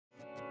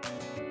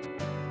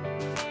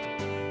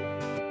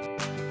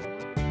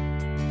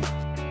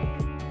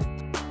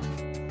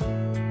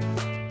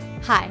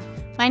Hi,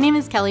 my name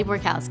is Kelly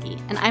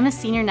Borkowski, and I'm a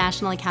Senior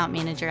National Account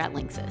Manager at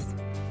Linksys.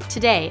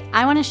 Today,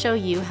 I want to show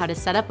you how to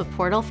set up a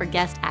portal for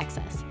guest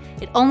access.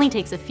 It only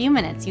takes a few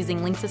minutes using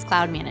Linksys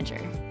Cloud Manager.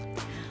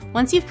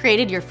 Once you've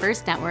created your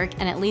first network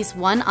and at least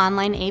one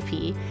online AP,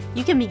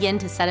 you can begin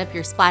to set up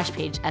your splash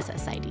page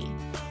SSID.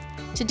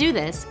 To do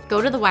this,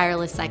 go to the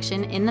Wireless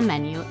section in the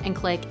menu and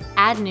click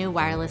Add New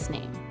Wireless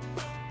Name.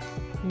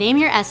 Name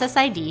your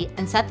SSID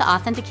and set the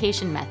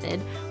authentication method,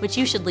 which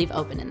you should leave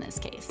open in this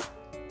case.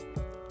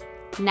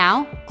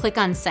 Now, click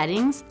on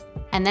Settings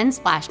and then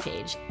Splash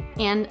Page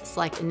and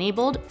select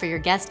Enabled for your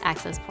guest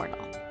access portal.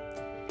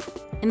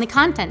 In the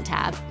Content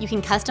tab, you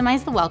can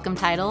customize the welcome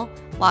title,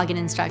 login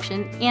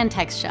instruction, and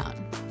text shown.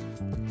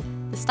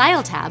 The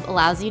Style tab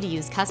allows you to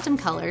use custom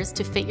colors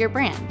to fit your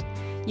brand.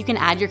 You can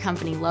add your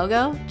company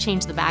logo,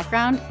 change the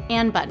background,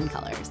 and button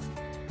colors.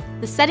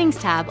 The Settings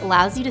tab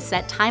allows you to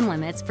set time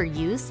limits for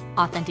use,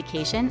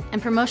 authentication,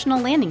 and promotional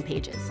landing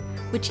pages,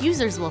 which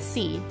users will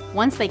see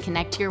once they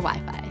connect to your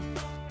Wi-Fi.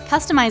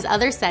 Customize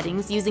other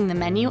settings using the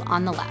menu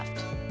on the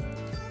left.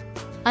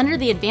 Under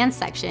the Advanced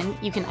section,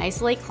 you can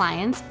isolate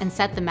clients and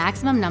set the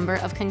maximum number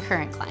of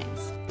concurrent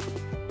clients.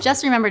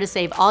 Just remember to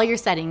save all your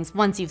settings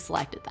once you've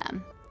selected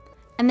them.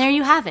 And there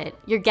you have it.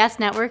 Your guest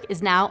network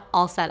is now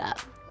all set up.